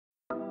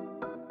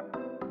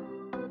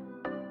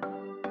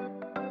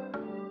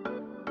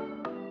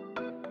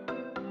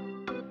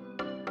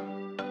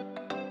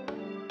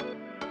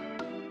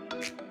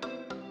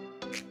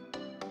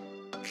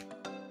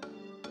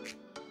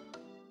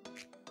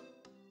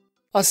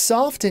A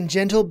soft and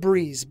gentle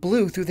breeze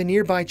blew through the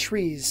nearby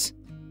trees,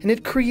 and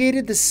it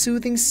created the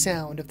soothing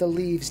sound of the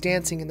leaves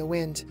dancing in the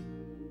wind.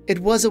 It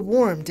was a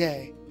warm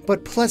day,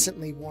 but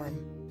pleasantly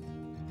warm.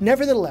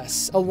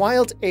 Nevertheless, a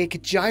wild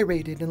ache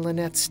gyrated in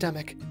Linnet's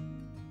stomach.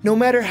 No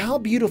matter how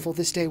beautiful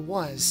this day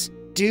was,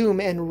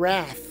 doom and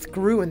wrath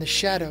grew in the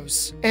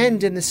shadows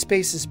and in the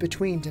spaces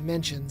between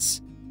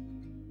dimensions.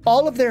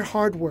 All of their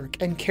hard work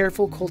and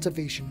careful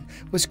cultivation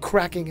was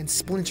cracking and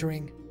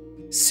splintering.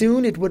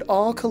 Soon it would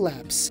all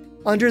collapse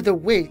under the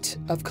weight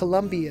of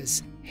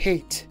Columbia's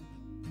hate.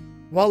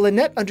 While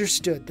Linnet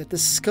understood that the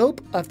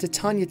scope of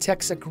Titania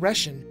Tech's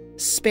aggression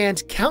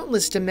spanned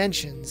countless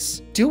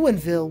dimensions,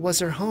 Duinville was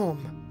her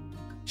home.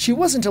 She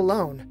wasn't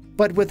alone,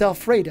 but with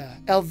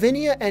Alfreda,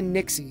 Elvinia, and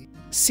Nixie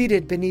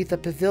seated beneath a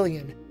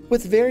pavilion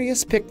with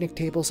various picnic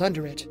tables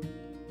under it.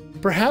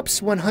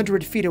 Perhaps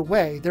 100 feet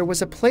away there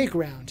was a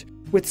playground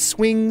with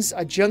swings,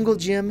 a jungle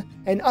gym,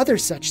 and other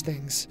such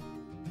things.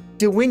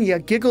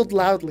 Duinya giggled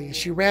loudly as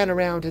she ran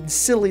around in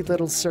silly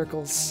little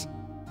circles.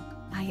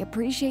 I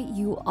appreciate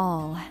you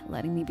all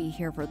letting me be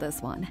here for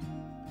this one.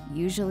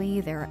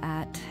 Usually they're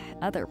at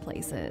other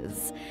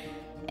places.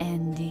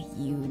 And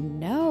you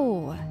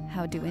know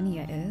how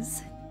Duinya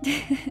is.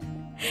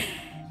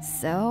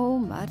 So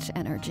much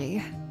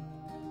energy.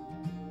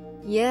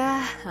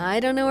 Yeah, I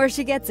don't know where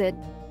she gets it.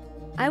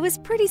 I was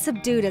pretty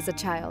subdued as a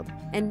child,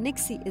 and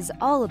Nixie is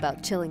all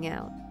about chilling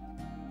out.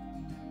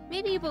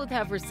 Maybe you both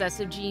have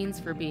recessive genes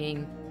for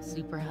being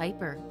super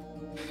hyper.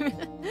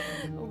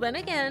 Well, then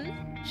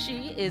again,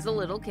 she is a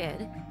little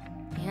kid,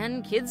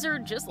 and kids are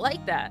just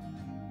like that.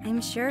 I'm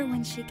sure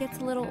when she gets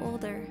a little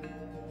older,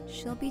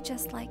 she'll be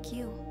just like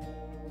you.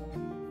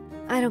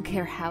 I don't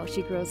care how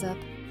she grows up,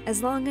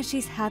 as long as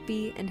she's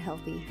happy and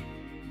healthy.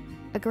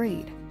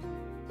 Agreed.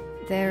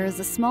 There's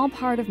a small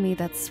part of me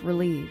that's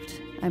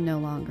relieved I'm no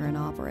longer an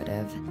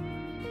operative,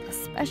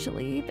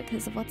 especially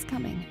because of what's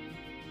coming.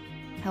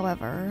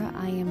 However,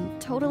 I am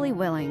totally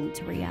willing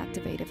to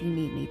reactivate if you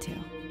need me to.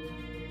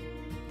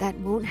 That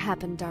won't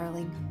happen,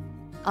 darling.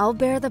 I'll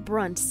bear the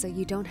brunt so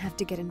you don't have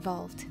to get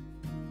involved.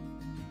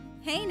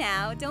 Hey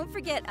now, don't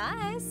forget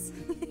us.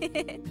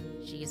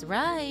 She's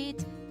right.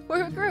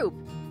 We're a group,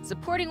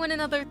 supporting one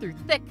another through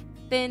thick,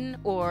 thin,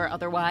 or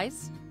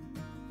otherwise.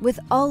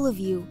 With all of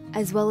you,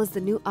 as well as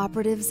the new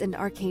operatives and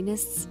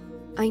arcanists,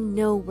 I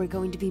know we're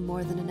going to be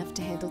more than enough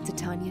to handle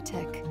Titania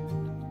Tech.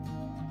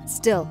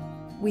 Still,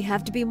 we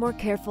have to be more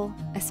careful,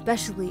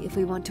 especially if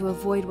we want to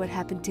avoid what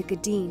happened to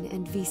Gadeen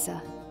and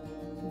Visa.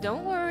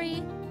 Don't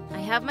worry. I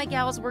have my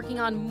gals working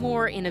on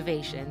more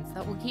innovations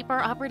that will keep our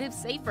operatives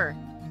safer.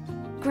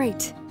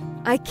 Great.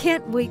 I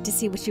can't wait to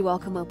see what you all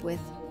come up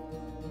with.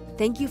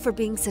 Thank you for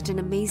being such an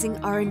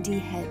amazing R&D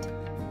head.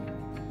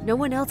 No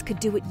one else could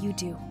do what you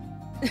do.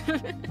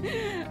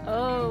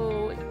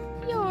 Oh,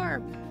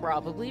 you're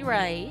probably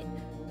right.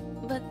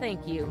 But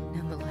thank you,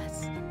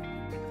 nonetheless.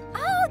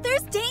 Oh,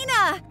 there's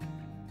Dana!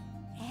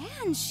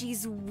 And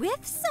she's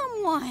with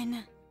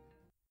someone.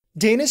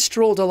 Dana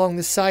strolled along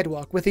the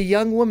sidewalk with a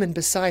young woman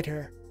beside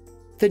her.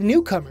 The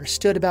newcomer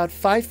stood about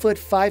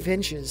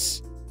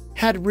 5'5",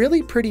 had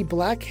really pretty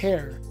black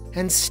hair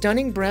and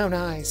stunning brown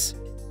eyes.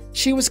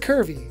 She was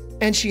curvy,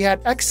 and she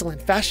had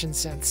excellent fashion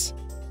sense.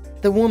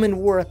 The woman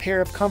wore a pair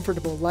of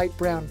comfortable light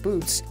brown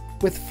boots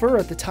with fur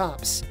at the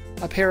tops,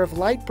 a pair of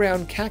light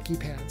brown khaki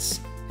pants,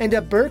 and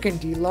a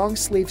burgundy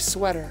long-sleeve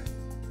sweater.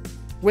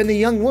 When the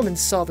young woman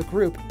saw the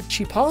group,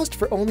 she paused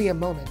for only a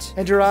moment,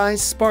 and her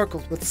eyes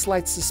sparkled with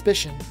slight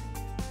suspicion.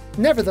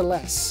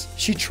 Nevertheless,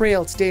 she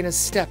trailed Dana's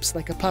steps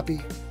like a puppy.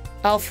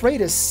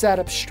 Alfreda sat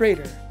up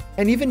straighter,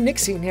 and even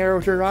Nixie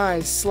narrowed her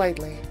eyes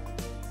slightly.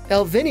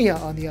 Elvinia,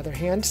 on the other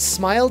hand,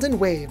 smiled and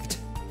waved.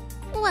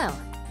 Well,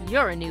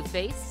 you're a new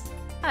face.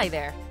 Hi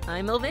there,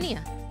 I'm Elvinia.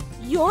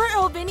 You're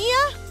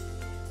Elvinia?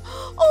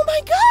 Oh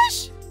my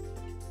gosh!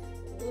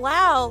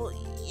 Wow,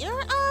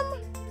 you're,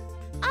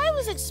 I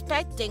was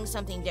expecting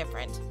something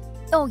different.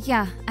 Oh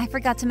yeah, I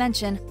forgot to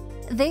mention.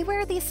 They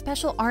wear these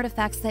special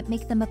artifacts that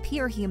make them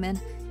appear human.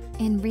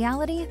 In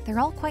reality, they're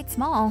all quite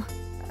small.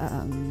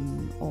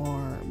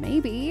 Or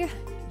maybe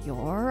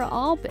you're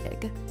all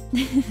big.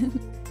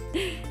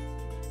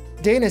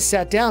 Dana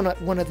sat down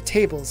at one of the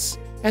tables,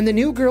 and the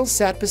new girl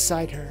sat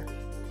beside her.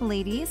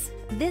 Ladies,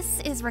 this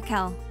is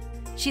Raquel.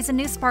 She's a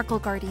new Sparkle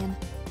Guardian.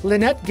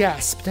 Linnet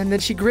gasped, and then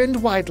she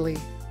grinned widely.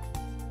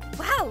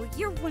 Wow,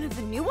 you're one of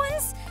the new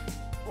ones?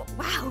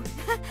 Wow,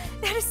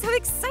 that is so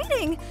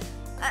exciting!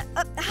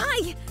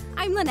 Hi,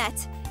 I'm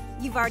Linnet.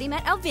 You've already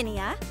met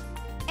Elvinia.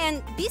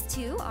 And these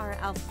two are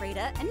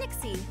Alfreda and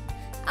Nixie.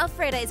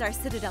 Alfreda is our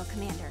Citadel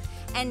commander,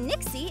 and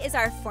Nixie is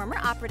our former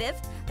operative,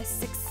 a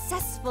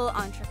successful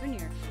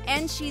entrepreneur,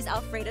 and she's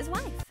Alfreda's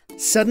wife.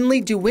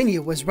 Suddenly,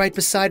 Duinya was right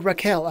beside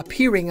Raquel,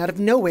 appearing out of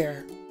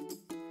nowhere.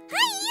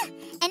 Hi,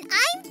 and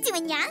I'm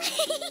Duinya.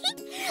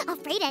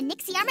 Alfreda and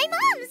Nixie are my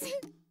moms.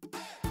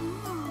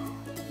 Oh,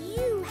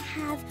 you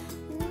have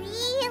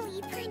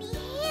really pretty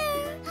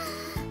hair.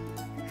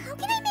 How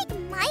can I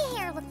make my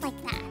hair look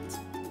like that?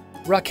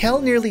 Raquel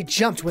nearly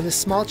jumped when the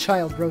small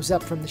child rose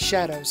up from the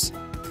shadows.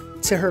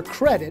 To her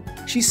credit,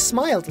 she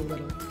smiled a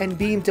little and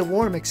beamed a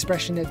warm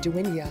expression at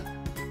Duinya.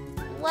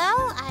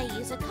 Well, I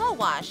use a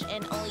co-wash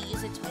and only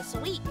use it twice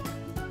a week.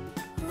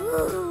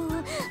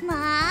 Ooh,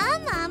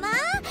 Mama,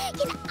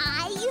 can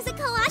I use a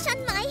co-wash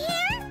on my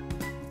hair?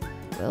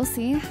 We'll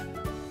see.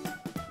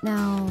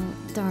 Now,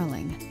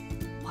 darling,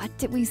 what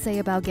did we say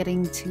about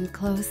getting too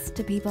close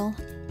to people?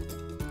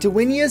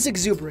 Duinya's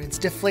exuberance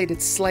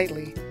deflated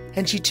slightly,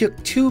 and she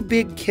took 2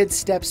 big kid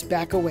steps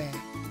back away.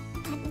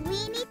 And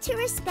we need to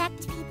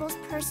respect people's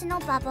personal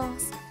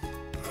bubbles.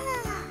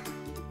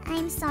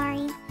 I'm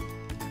sorry.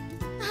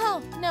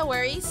 Oh, no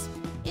worries.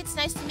 It's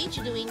nice to meet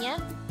you, Duinya.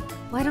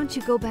 Why don't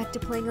you go back to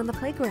playing on the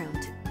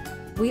playground?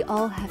 We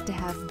all have to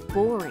have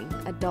boring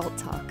adult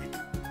talk.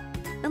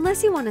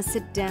 Unless you want to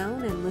sit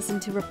down and listen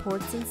to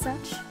reports and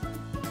such.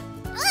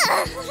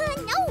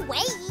 No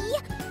way!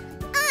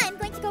 I'm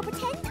going to go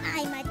pretend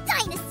I'm a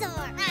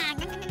dinosaur.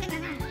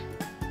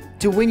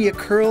 Duinya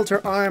curled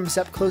her arms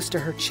up close to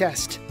her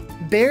chest,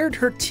 bared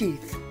her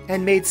teeth,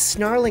 and made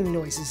snarling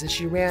noises as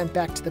she ran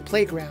back to the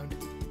playground.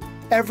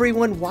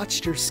 Everyone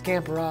watched her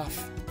scamper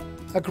off.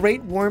 A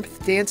great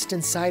warmth danced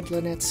inside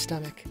Linnet's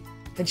stomach,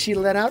 and she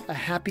let out a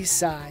happy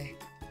sigh.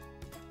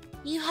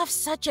 You have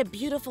such a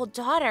beautiful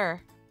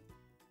daughter.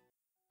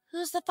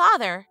 Who's the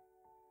father?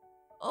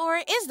 Or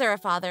is there a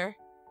father?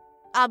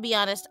 I'll be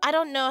honest, I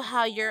don't know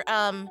how your,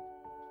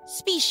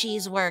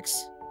 species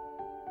works.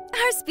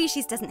 Our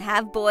species doesn't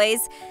have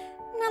boys.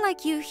 Not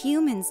like you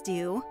humans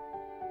do.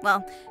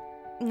 Well,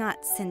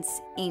 not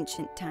since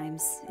ancient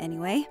times,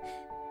 anyway.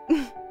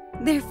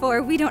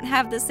 Therefore, we don't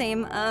have the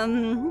same,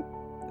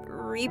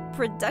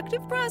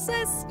 reproductive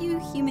process you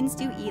humans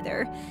do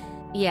either.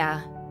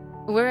 Yeah.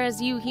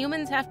 Whereas you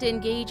humans have to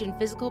engage in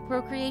physical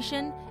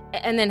procreation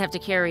and then have to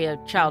carry a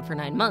child for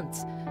 9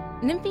 months,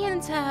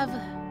 Nymphians have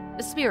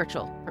a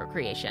spiritual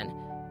procreation,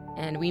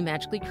 and we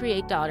magically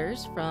create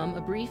daughters from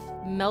a brief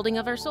melding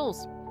of our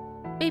souls.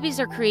 Babies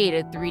are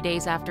created 3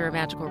 days after a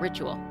magical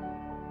ritual.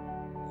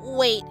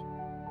 Wait,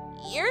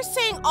 you're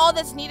saying all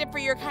that's needed for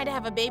your kind to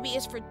have a baby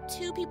is for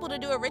 2 people to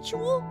do a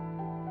ritual?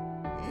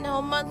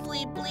 No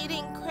monthly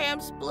bleeding,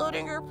 cramps,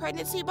 bloating, or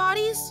pregnancy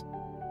bodies?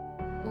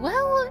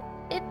 Well,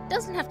 it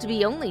doesn't have to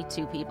be only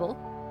 2 people.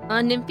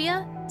 On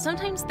Nymphia,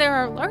 sometimes there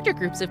are larger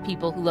groups of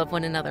people who love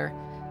one another.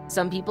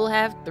 Some people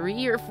have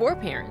 3 or 4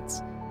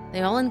 parents.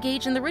 They all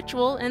engage in the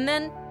ritual, and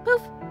then,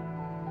 poof.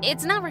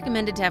 It's not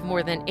recommended to have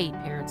more than 8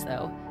 parents,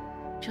 though.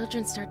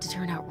 Children start to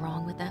turn out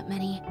wrong with that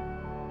many.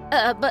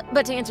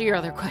 But to answer your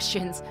other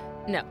questions,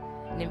 no.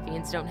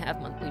 Nymphians don't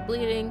have monthly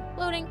bleeding,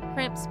 bloating,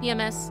 cramps,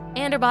 PMS,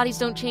 and our bodies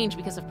don't change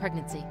because of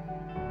pregnancy.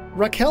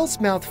 Raquel's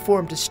mouth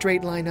formed a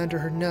straight line under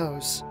her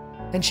nose,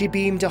 and she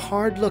beamed a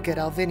hard look at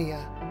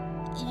Elvinia.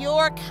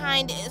 Your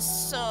kind is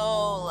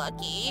so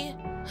lucky.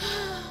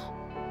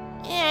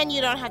 And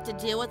you don't have to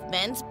deal with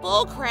men's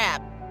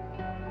bullcrap.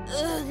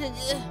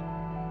 Ugh.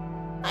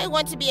 I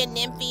want to be a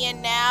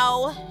Nymphian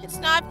now. It's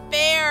not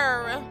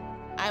fair.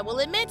 I will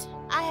admit,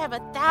 I have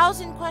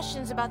 1,000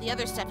 questions about the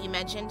other stuff you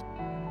mentioned.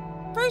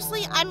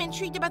 Firstly, I'm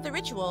intrigued about the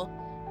ritual,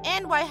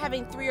 and why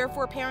having 3 or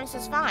 4 parents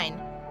is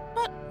fine.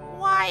 But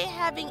why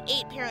having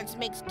 8 parents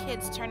makes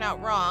kids turn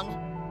out wrong?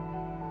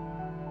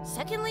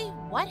 Secondly,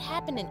 what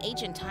happened in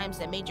ancient times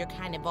that made your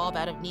kind evolve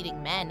out of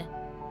needing men?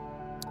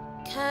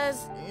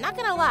 'Cause, not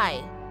gonna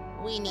lie,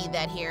 we need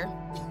that here.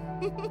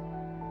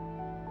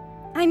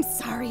 I'm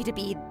sorry to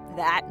be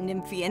that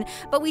Nymphian,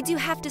 but we do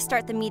have to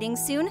start the meeting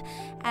soon,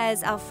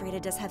 as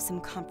Alfreda does have some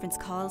conference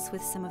calls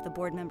with some of the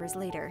board members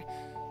later.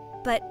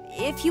 But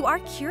if you are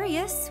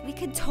curious, we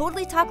could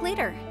totally talk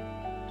later.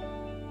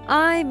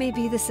 I may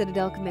be the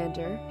Citadel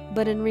commander,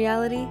 but in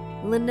reality,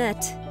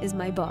 Linnet is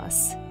my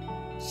boss.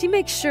 She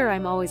makes sure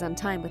I'm always on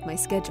time with my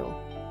schedule.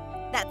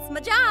 That's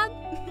my job!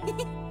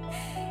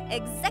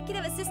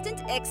 Executive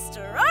Assistant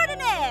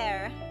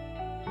Extraordinaire!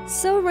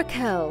 So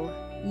Raquel,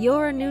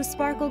 you're a new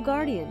Sparkle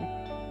Guardian.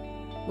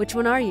 Which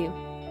one are you?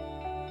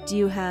 Do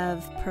you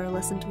have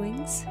pearlescent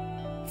wings?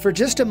 For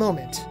just a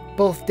moment,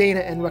 both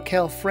Dana and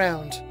Raquel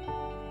frowned.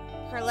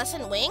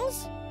 Pearlescent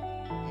wings?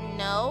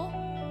 No,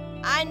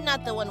 I'm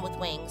not the one with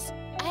wings.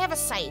 I have a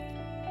scythe.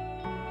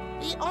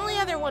 The only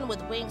other one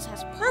with wings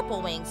has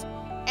purple wings,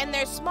 and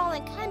they're small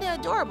and kinda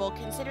adorable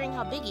considering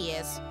how big he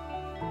is.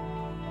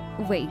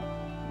 Wait,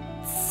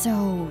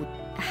 so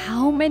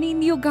how many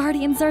new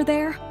Guardians are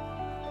there?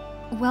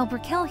 Well,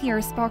 Raquel here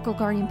is Sparkle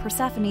Guardian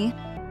Persephone.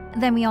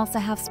 Then we also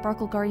have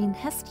Sparkle Guardian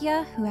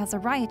Hestia, who has a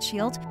riot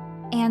shield,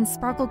 and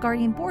Sparkle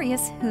Guardian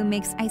Boreas, who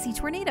makes icy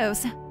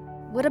tornadoes.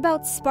 What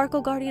about Sparkle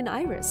Guardian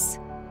Iris?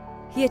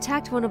 He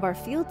attacked one of our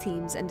field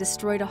teams and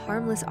destroyed a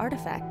harmless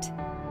artifact.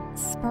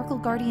 Sparkle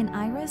Guardian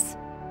Iris?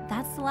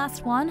 That's the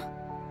last one?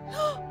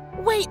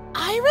 Wait,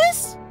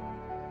 Iris?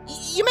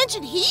 You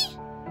mentioned he?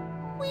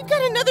 We've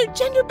got another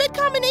gender bed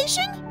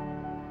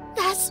combination?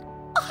 That's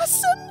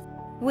awesome!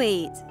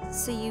 Wait,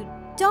 so you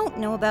don't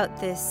know about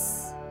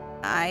this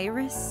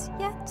Iris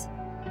yet?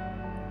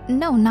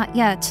 No, not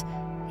yet.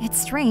 It's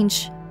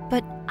strange,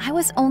 but I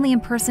was only in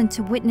person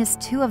to witness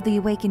 2 of the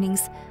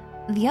awakenings.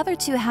 The other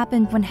 2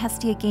 happened when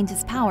Hestia gained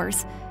his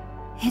powers.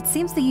 It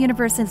seems the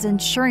universe is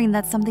ensuring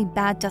that something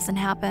bad doesn't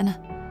happen.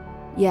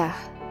 Yeah,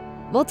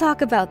 we'll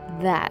talk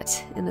about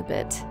that in a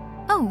bit.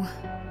 Oh,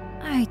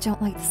 I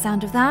don't like the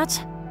sound of that.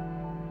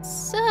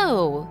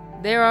 So,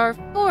 there are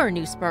 4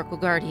 new Sparkle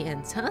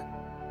Guardians, huh?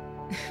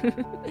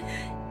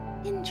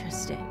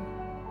 Interesting.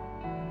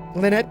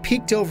 Linnet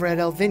peeked over at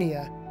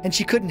Elvinia, and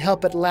she couldn't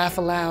help but laugh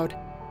aloud.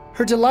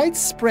 Her delight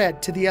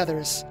spread to the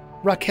others,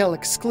 Raquel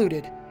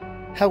excluded.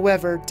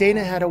 However,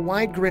 Dana had a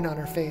wide grin on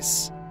her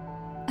face.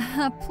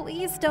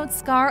 Please don't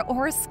scar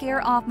or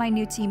scare off my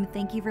new team,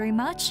 thank you very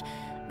much.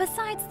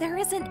 Besides, there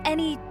isn't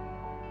any...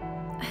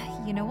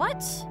 You know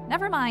what?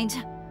 Never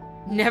mind.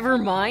 Never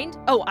mind?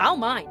 Oh, I'll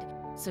mind.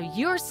 So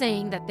you're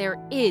saying that there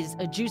is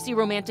a juicy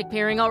romantic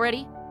pairing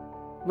already?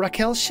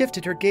 Raquel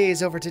shifted her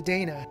gaze over to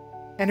Dana,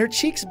 and her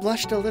cheeks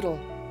blushed a little.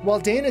 While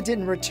Dana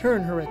didn't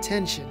return her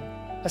attention,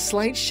 a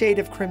slight shade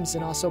of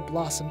crimson also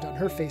blossomed on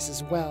her face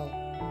as well.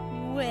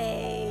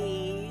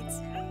 Wait.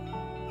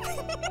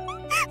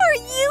 Are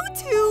you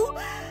two?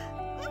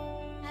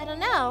 I don't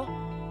know.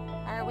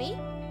 Are we?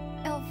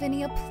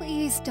 Elvinia,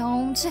 please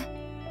don't.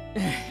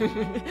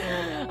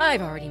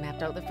 I've already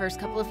mapped out the first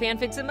couple of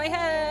fanfics in my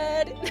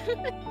head.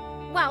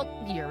 While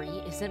Yuri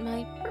isn't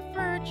my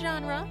preferred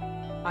genre,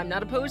 I'm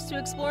not opposed to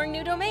exploring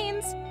new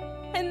domains.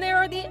 And there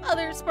are the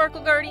other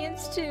Sparkle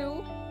Guardians,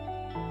 too.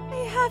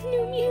 I have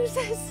new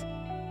muses.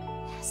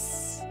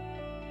 Yes.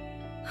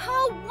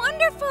 Oh,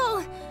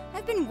 wonderful!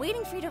 I've been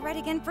waiting for you to write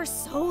again for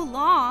so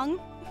long.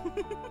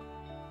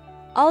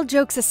 All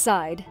jokes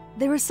aside,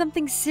 there is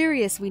something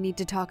serious we need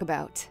to talk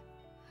about.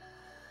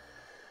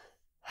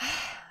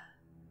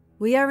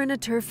 We are in a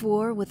turf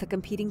war with a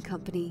competing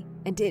company,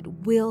 and it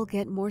will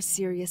get more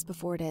serious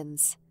before it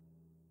ends.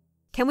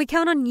 Can we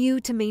count on you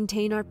to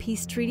maintain our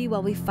peace treaty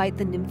while we fight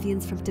the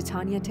Nymphians from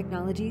Titania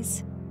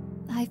Technologies?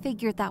 I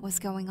figured that was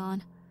going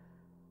on.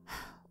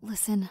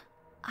 Listen,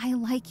 I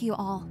like you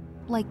all.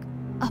 Like,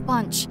 a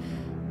bunch.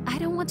 I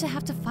don't want to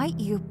have to fight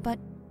you, but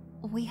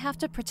we have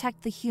to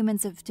protect the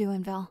humans of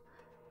Duinville.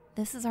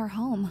 This is our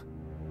home.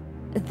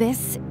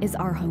 This is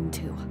our home,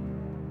 too.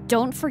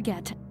 Don't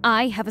forget,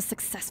 I have a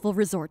successful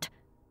resort.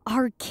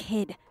 Our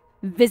kid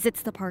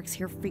visits the parks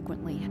here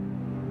frequently.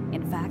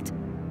 In fact,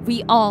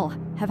 we all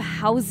have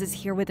houses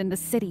here within the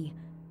city.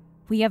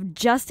 We have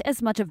just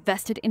as much a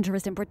vested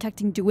interest in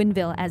protecting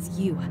Duinville as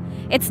you.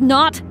 It's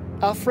not...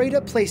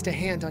 Alfreda placed a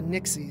hand on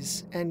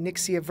Nixie's, and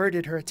Nixie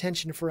averted her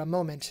attention for a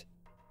moment.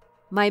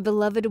 My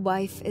beloved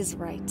wife is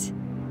right.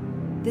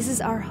 This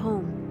is our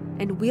home,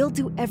 and we'll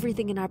do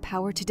everything in our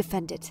power to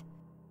defend it.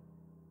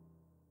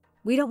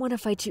 We don't want to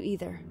fight you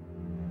either.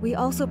 We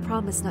also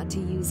promise not to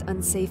use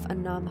unsafe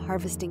Anam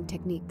harvesting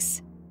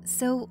techniques.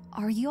 So,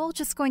 are you all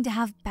just going to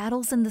have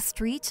battles in the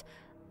street?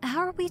 How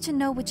are we to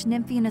know which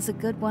Nymphian is a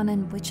good one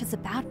and which is a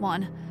bad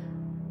one?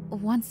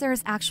 Once there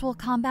is actual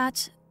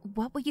combat,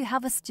 what will you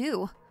have us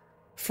do?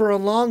 For a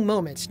long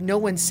moment, no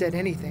one said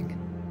anything,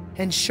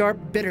 and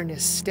sharp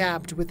bitterness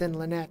stabbed within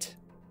Linnet.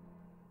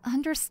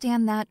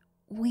 Understand that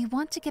we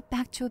want to get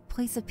back to a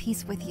place of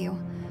peace with you.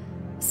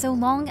 So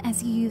long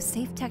as you use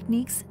safe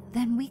techniques,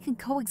 then we can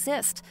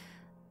coexist.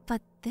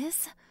 But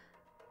this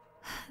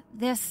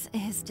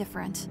is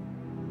different.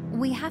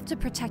 We have to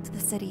protect the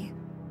city,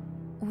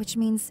 which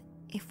means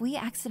if we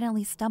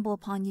accidentally stumble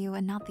upon you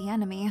and not the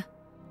enemy...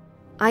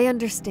 I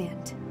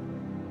understand.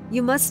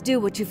 You must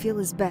do what you feel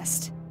is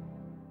best.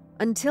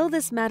 Until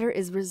this matter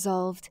is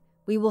resolved,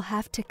 we will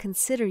have to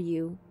consider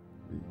you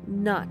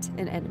not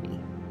an enemy,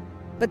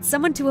 but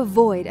someone to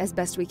avoid as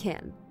best we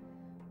can.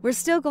 We're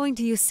still going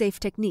to use safe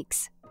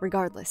techniques,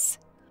 regardless.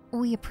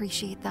 We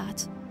appreciate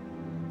that.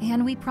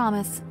 And we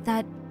promise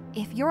that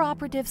if your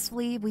operatives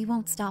flee, we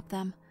won't stop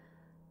them.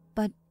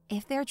 But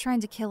if they're trying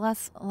to kill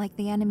us like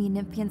the enemy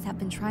Nymphians have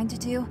been trying to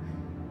do,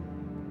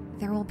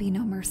 there will be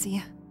no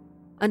mercy.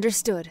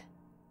 Understood.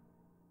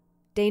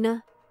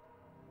 Dana,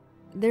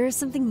 there is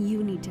something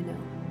you need to know.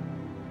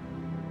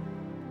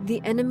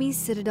 The enemy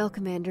Citadel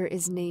commander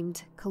is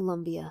named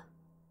Columbia,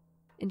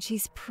 and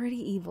she's pretty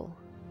evil.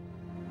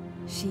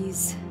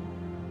 She's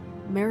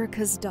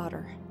Merica's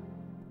daughter.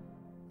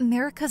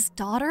 Merica's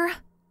daughter?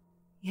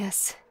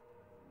 Yes,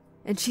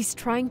 and she's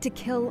trying to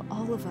kill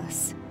all of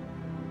us.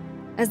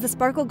 As the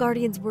Sparkle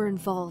Guardians were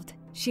involved,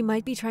 she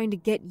might be trying to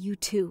get you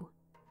too.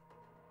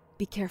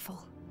 Be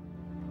careful.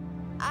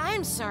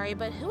 I'm sorry,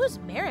 but who is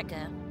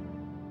Merica?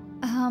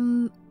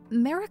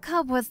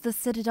 Merica was the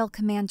Citadel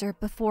commander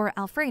before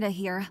Alfreda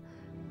here.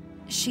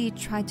 She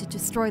tried to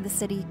destroy the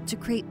city to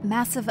create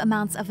massive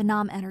amounts of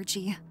Anam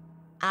energy.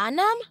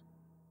 Anam?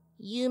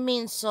 You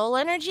mean soul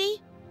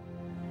energy?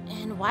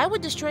 And why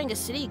would destroying a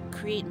city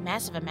create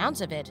massive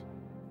amounts of it?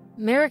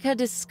 Merica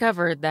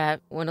discovered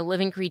that when a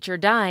living creature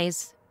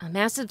dies, a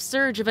massive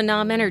surge of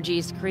Anam energy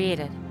is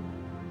created.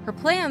 Her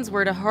plans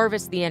were to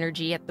harvest the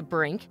energy at the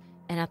brink,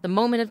 and at the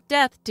moment of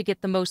death to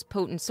get the most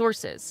potent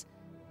sources.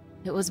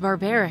 It was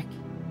barbaric,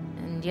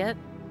 and yet,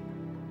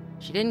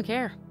 she didn't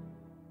care.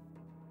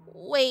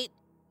 Wait,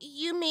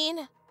 you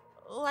mean,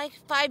 like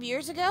 5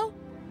 years ago?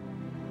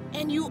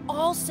 And you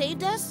all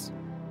saved us?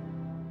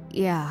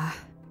 Yeah,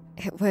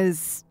 it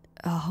was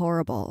a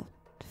horrible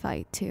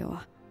fight, too.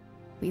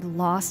 We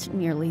lost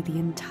nearly the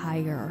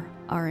entire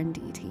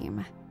R&D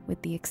team,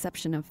 with the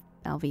exception of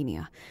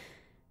Elvinia.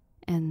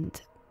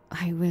 And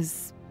I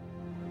was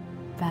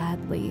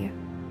badly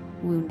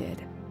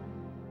wounded.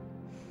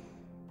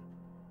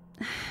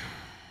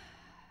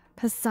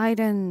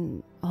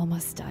 Poseidon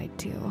almost died,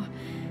 too.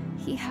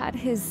 He had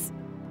his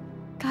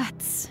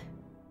guts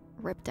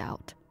ripped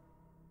out.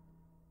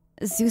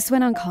 Zeus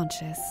went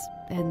unconscious,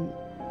 and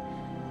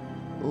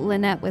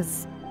Linnet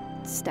was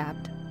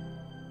stabbed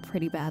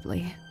pretty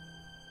badly.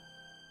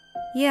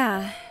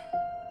 Yeah,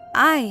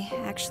 I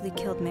actually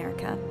killed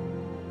Merica.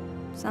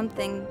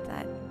 Something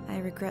that I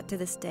regret to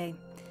this day.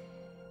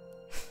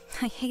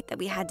 I hate that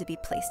we had to be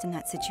placed in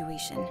that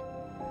situation.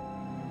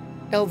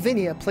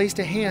 Elvinia placed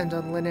a hand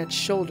on Linnet's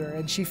shoulder,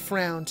 and she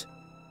frowned.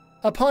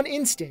 Upon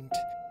instinct,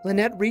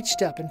 Linnet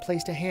reached up and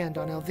placed a hand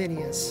on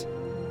Elvinia's.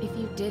 If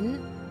you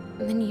didn't,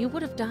 then you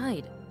would have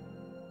died.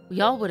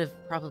 We all would have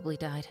probably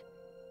died.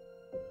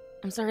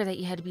 I'm sorry that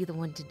you had to be the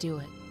one to do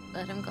it,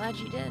 but I'm glad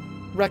you did.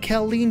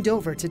 Raquel leaned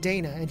over to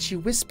Dana and she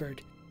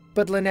whispered,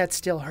 but Linnet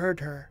still heard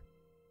her.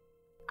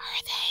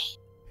 Are they?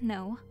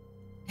 No.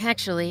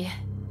 Actually,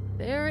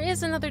 there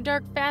is another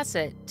dark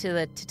facet to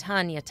the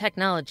Titania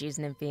Technologies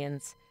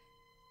Nymphians.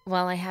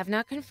 While I have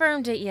not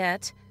confirmed it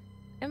yet,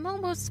 I'm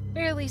almost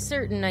fairly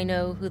certain I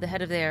know who the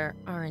head of their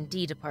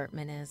R&D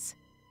department is.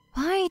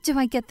 Why do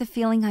I get the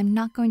feeling I'm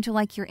not going to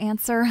like your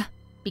answer?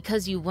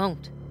 Because you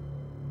won't.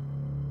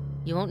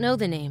 You won't know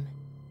the name.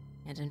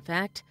 And in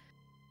fact,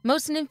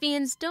 most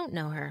Nymphians don't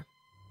know her.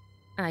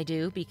 I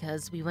do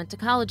because we went to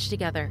college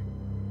together.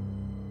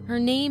 Her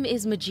name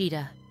is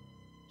Majida.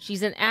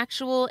 She's an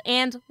actual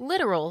and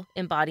literal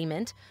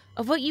embodiment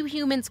of what you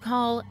humans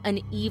call an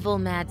evil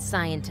mad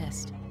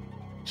scientist.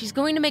 She's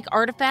going to make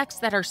artifacts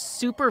that are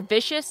super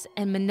vicious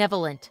and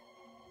malevolent.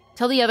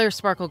 Tell the other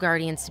Sparkle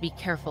Guardians to be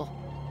careful.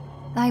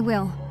 I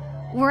will.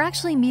 We're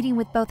actually meeting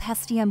with both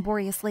Hestia and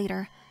Boreas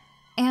later,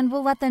 and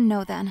we'll let them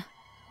know then.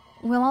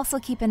 We'll also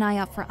keep an eye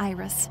out for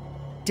Iris.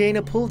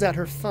 Dana pulled out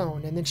her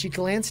phone and then she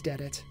glanced at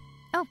it.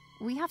 Oh,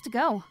 we have to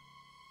go.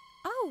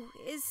 Oh,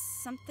 is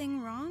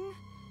something wrong?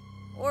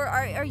 Or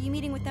are you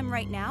meeting with them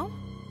right now?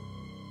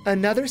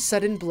 Another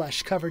sudden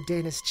blush covered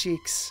Dana's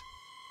cheeks.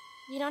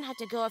 You don't have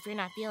to go if you're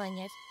not feeling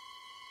it.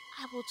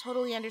 I will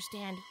totally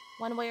understand,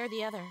 one way or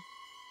the other.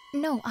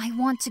 No, I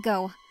want to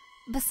go.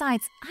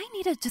 Besides, I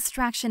need a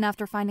distraction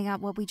after finding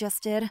out what we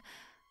just did.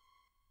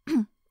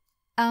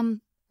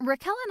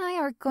 Raquel and I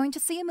are going to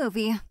see a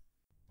movie.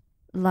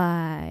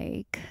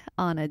 Like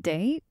on a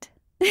date?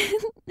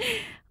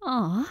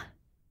 Aw.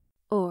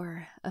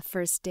 Or a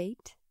first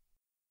date?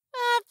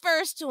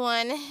 First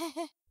one.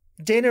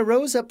 Dana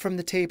rose up from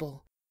the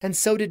table, and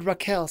so did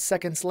Raquel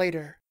seconds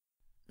later.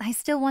 I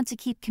still want to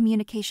keep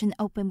communication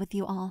open with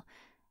you all,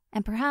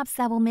 and perhaps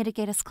that will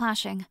mitigate us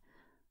clashing.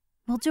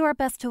 We'll do our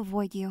best to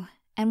avoid you,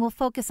 and we'll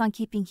focus on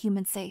keeping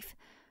humans safe.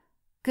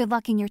 Good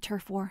luck in your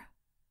turf war.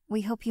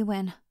 We hope you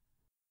win.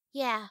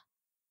 Yeah.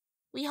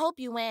 We hope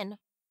you win.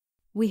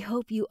 We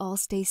hope you all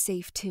stay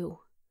safe too.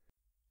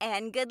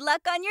 And good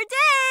luck on your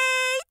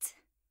date!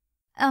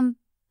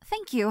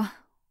 Thank you.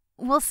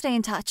 We'll stay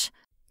in touch.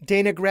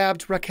 Dana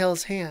grabbed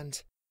Raquel's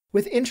hand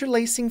with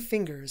interlacing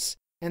fingers,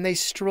 and they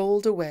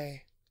strolled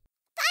away.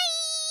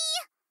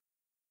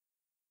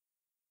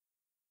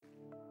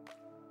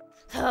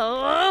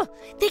 Oh,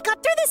 they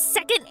got through the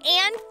second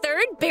and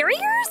third barriers?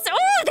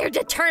 Oh, they're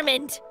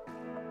determined.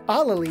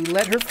 Olilee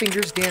let her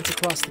fingers dance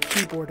across the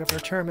keyboard of her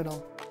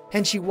terminal,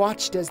 and she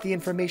watched as the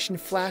information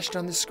flashed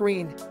on the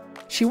screen.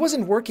 She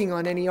wasn't working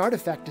on any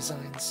artifact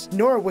designs,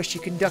 nor was she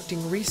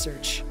conducting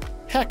research.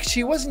 Heck,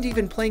 she wasn't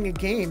even playing a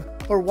game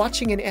or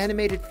watching an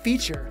animated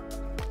feature.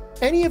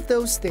 Any of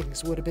those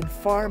things would have been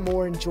far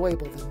more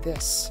enjoyable than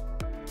this.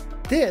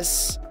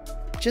 This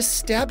just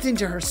stabbed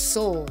into her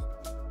soul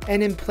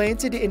and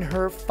implanted in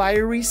her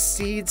fiery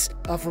seeds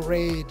of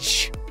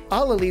rage.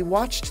 Olilee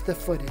watched the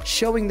footage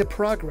showing the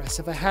progress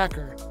of a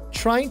hacker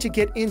trying to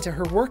get into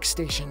her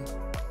workstation.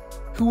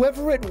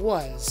 Whoever it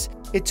was,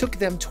 it took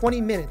them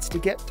 20 minutes to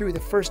get through the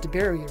first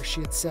barrier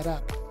she had set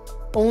up,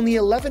 only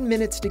 11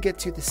 minutes to get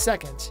to the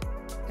second,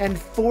 and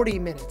 40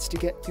 minutes to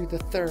get through the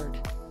third.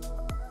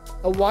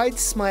 A wide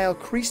smile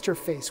creased her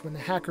face when the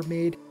hacker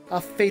made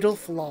a fatal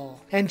flaw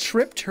and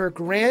tripped her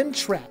grand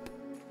trap.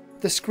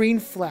 The screen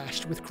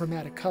flashed with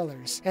chromatic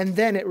colors, and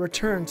then it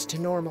returned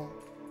to normal.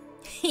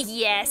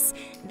 Yes,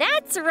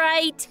 that's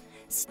right.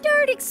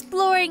 Start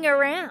exploring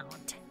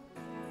around.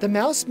 The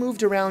mouse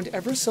moved around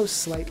ever so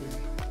slightly,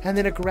 and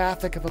then a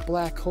graphic of a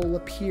black hole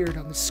appeared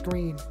on the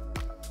screen.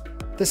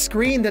 The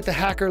screen that the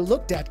hacker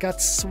looked at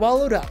got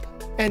swallowed up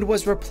and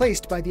was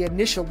replaced by the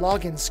initial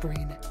login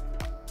screen.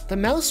 The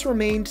mouse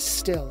remained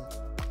still,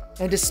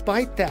 and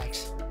despite that,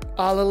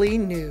 Olilee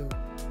knew.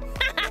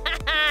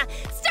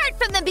 Start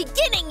from the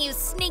beginning, you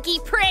sneaky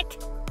prick!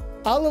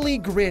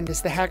 Olilee grinned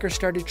as the hacker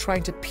started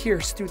trying to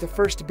pierce through the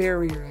first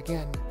barrier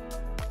again.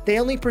 They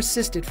only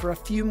persisted for a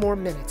few more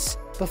minutes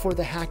before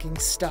the hacking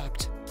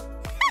stopped.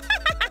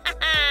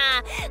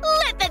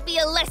 Let that be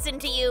a lesson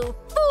to you,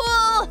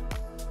 fool!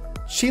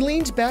 She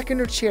leaned back in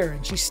her chair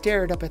and she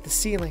stared up at the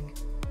ceiling.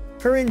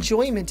 Her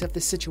enjoyment of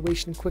the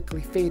situation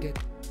quickly faded,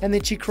 and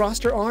then she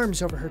crossed her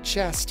arms over her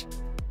chest.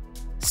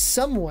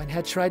 Someone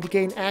had tried to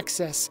gain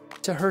access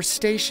to her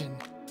station.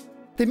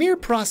 The mere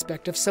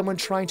prospect of someone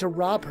trying to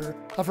rob her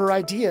of her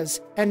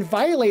ideas and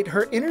violate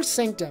her inner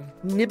sanctum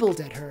nibbled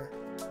at her.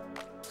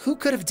 Who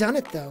could have done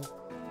it, though?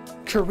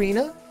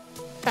 Karina?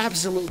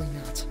 Absolutely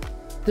not.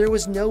 There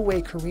was no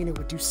way Karina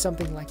would do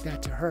something like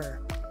that to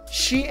her.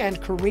 She and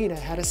Karina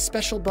had a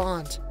special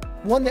bond,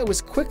 one that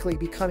was quickly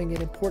becoming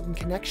an important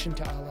connection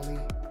to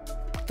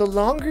Olilee. The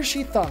longer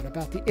she thought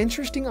about the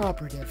interesting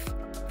operative,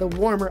 the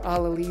warmer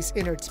Olilee's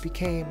innards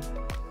became.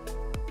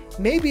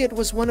 Maybe it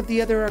was one of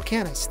the other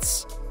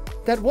Arcanists.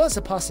 That was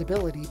a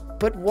possibility,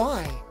 but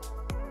why?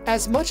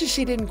 As much as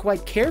she didn't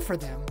quite care for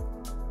them,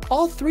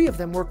 all three of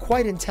them were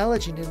quite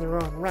intelligent in their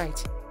own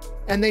right,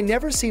 and they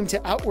never seemed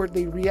to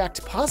outwardly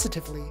react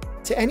positively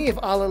to any of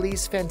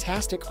Olilee's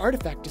fantastic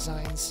artifact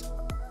designs.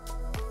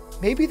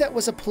 Maybe that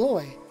was a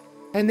ploy,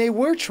 and they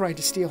were trying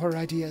to steal her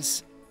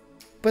ideas.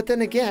 But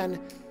then again,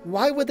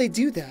 why would they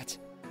do that?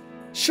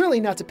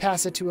 Surely not to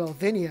pass it to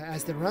Elvinia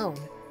as their own.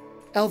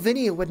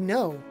 Elvinia would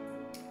know.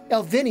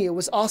 Elvinia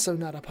was also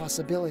not a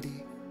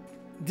possibility.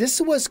 This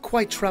was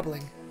quite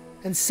troubling,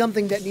 and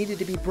something that needed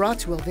to be brought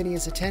to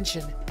Elvinia's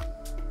attention.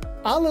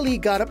 Olilee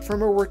got up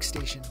from her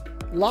workstation,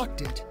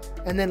 locked it,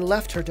 and then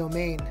left her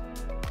domain.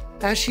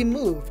 As she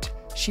moved,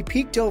 she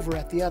peeked over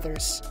at the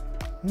others.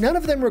 None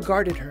of them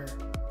regarded her,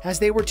 as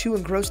they were too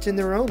engrossed in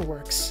their own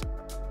works.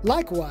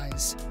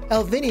 Likewise,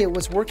 Elvinia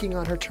was working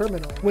on her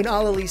terminal when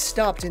Olilee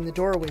stopped in the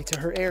doorway to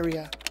her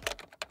area.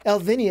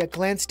 Elvinia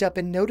glanced up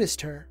and noticed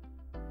her.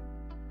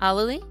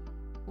 Olilee,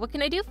 what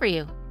can I do for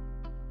you?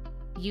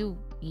 You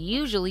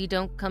usually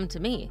don't come to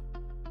me.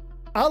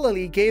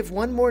 Olilee gave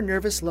one more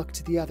nervous look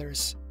to the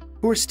others,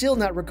 who were still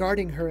not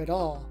regarding her at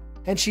all,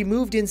 and she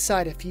moved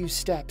inside a few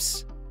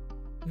steps.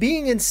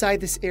 Being inside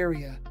this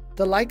area,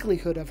 the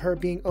likelihood of her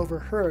being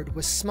overheard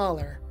was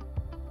smaller.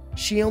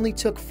 She only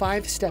took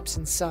 5 steps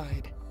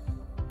inside.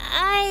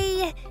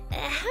 I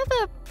have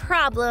a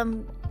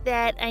problem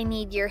that I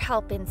need your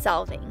help in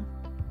solving.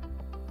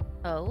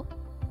 Oh?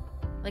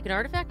 Like an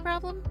artifact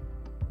problem?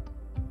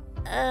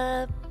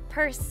 A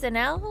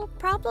personnel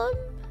problem,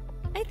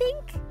 I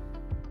think?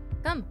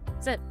 Come,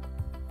 sit.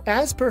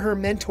 As per her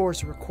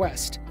mentor's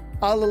request,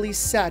 Olilee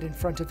sat in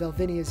front of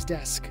Elvinia's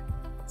desk.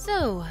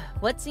 So,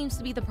 what seems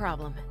to be the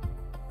problem?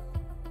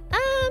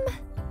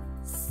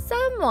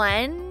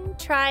 Someone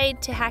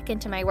tried to hack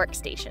into my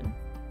workstation.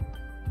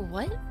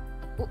 What?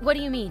 What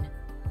do you mean?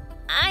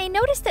 I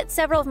noticed that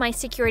several of my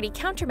security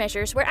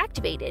countermeasures were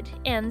activated,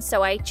 and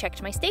so I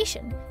checked my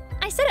station.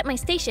 I set up my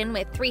station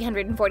with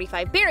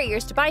 345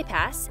 barriers to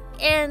bypass,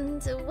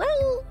 and,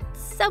 well,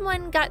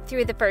 someone got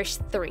through the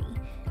first 3.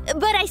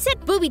 But I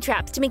set booby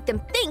traps to make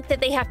them think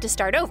that they have to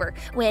start over,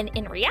 when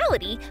in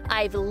reality,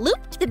 I've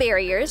looped the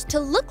barriers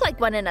to look like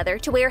one another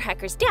to wear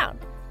hackers down.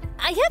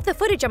 I have the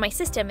footage on my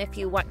system if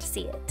you want to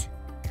see it.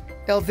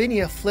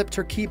 Elvinia flipped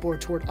her keyboard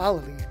toward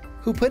Olilee,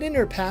 who put in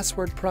her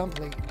password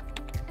promptly.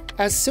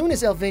 As soon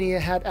as Elvinia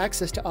had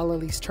access to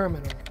Olilee's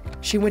terminal,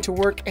 she went to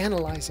work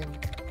analyzing.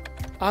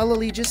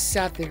 Olilee just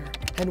sat there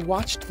and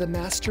watched the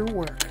master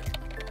work.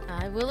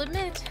 I will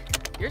admit,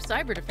 your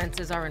cyber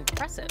defenses are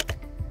impressive.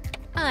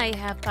 I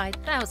have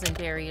 5,000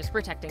 barriers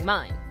protecting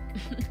mine.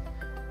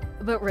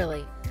 But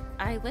really,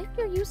 I like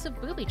your use of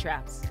booby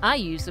traps. I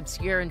use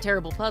obscure and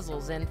terrible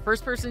puzzles and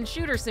first-person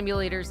shooter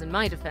simulators in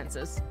my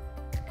defenses.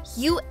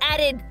 You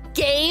added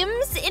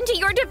games into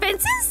your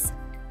defenses?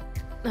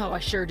 Oh, I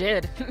sure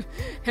did.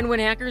 And when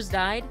hackers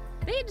died,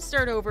 they had to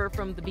start over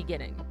from the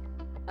beginning.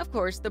 Of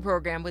course, the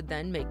program would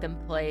then make them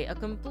play a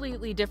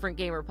completely different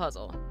game or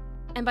puzzle.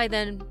 And by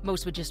then,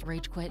 most would just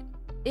rage quit.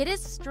 It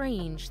is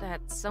strange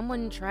that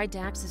someone tried to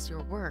access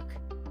your work.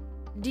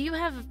 Do you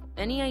have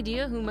any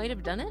idea who might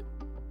have done it?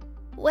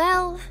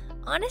 Well,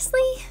 honestly,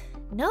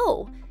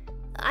 no.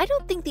 I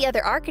don't think the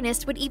other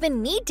Arcanists would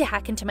even need to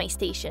hack into my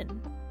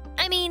station.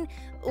 I mean,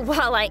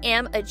 while I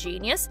am a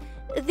genius,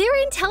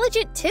 they're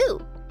intelligent too.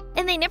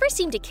 And they never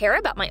seem to care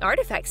about my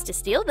artifacts to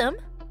steal them.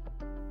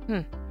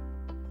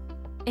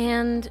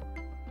 And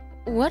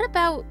what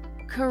about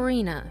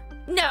Karina?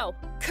 No,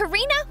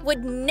 Karina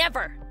would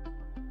never.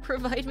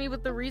 Provide me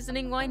with the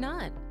reasoning why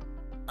not.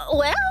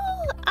 Well,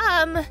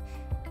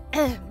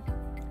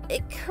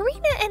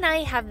 Karina and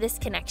I have this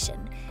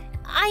connection.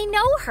 I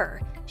know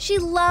her. She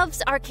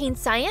loves arcane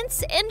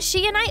science, and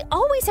she and I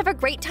always have a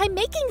great time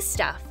making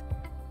stuff.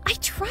 I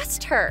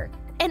trust her,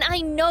 and I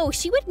know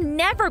she would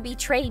never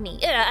betray me.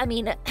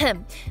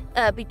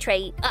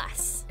 Betray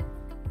us.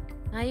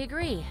 I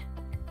agree.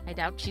 I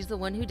doubt she's the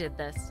one who did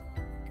this.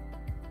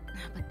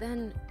 But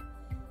then,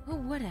 who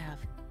would have?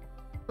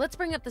 Let's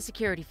bring up the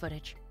security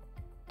footage.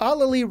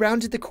 Olilee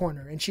rounded the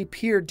corner and she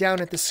peered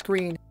down at the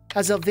screen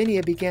as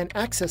Elvinia began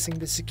accessing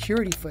the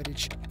security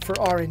footage for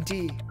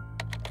R&D.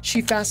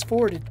 She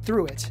fast-forwarded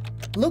through it,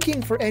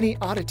 looking for any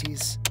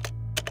oddities.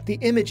 The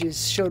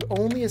images showed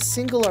only a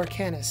single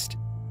Arcanist,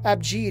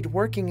 Abjeed,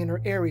 working in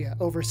her area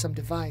over some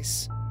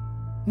device.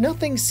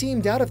 Nothing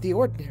seemed out of the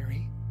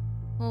ordinary.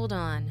 Hold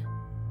on.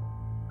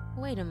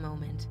 Wait a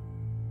moment.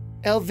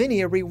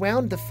 Elvinia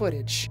rewound the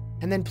footage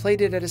and then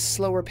played it at a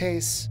slower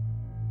pace.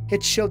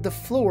 It showed the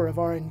floor of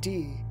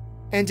R&D.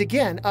 And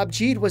again,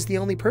 Ughgh was the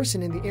only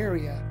person in the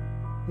area,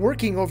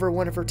 working over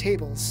one of her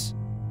tables.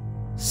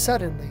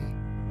 Suddenly,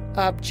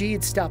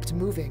 Ughgh stopped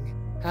moving,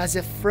 as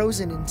if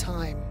frozen in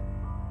time.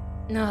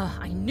 No,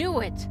 I knew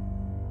it!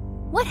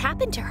 What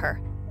happened to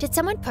her? Did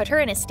someone put her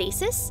in a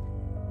stasis?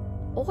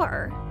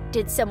 Or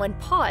did someone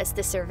pause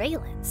the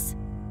surveillance?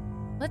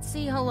 Let's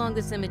see how long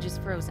this image is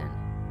frozen.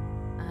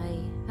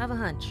 I have a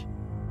hunch.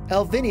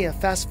 Elvinia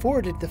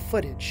fast-forwarded the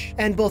footage,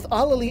 and both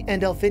Olilee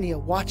and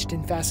Elvinia watched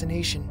in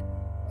fascination.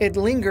 It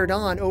lingered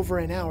on over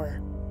an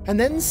hour, and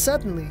then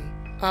suddenly,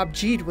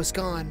 Ughgh was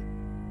gone.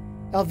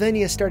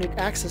 Elvinia started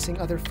accessing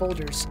other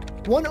folders,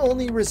 one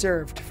only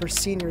reserved for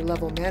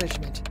senior-level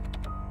management.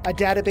 A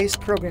database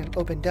program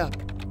opened up.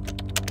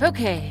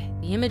 Okay,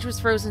 the image was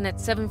frozen at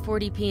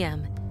 7:40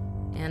 p.m.,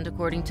 and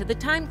according to the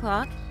time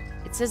clock,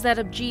 it says that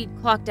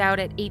Ughgh clocked out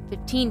at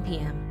 8:15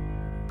 p.m.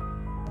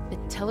 The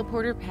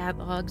teleporter pad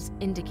logs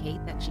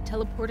indicate that she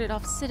teleported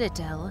off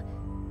Citadel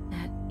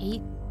at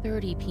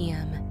 8:30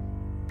 p.m.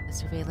 The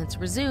surveillance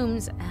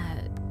resumes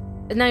at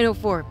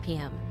 9:04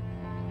 p.m.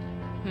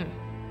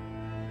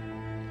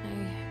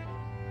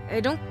 I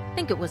don't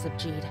think it was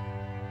Ughgh.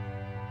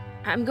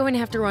 I'm going to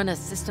have to run a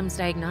systems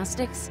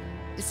diagnostics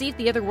to see if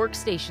the other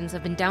workstations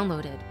have been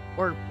downloaded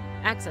or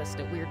accessed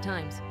at weird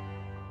times.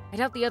 I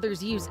doubt the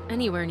others use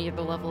anywhere near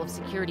the level of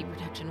security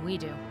protection we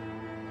do.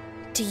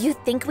 Do you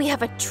think we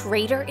have a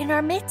traitor in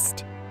our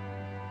midst?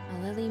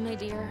 Olilee, my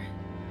dear,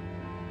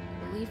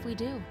 I believe we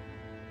do.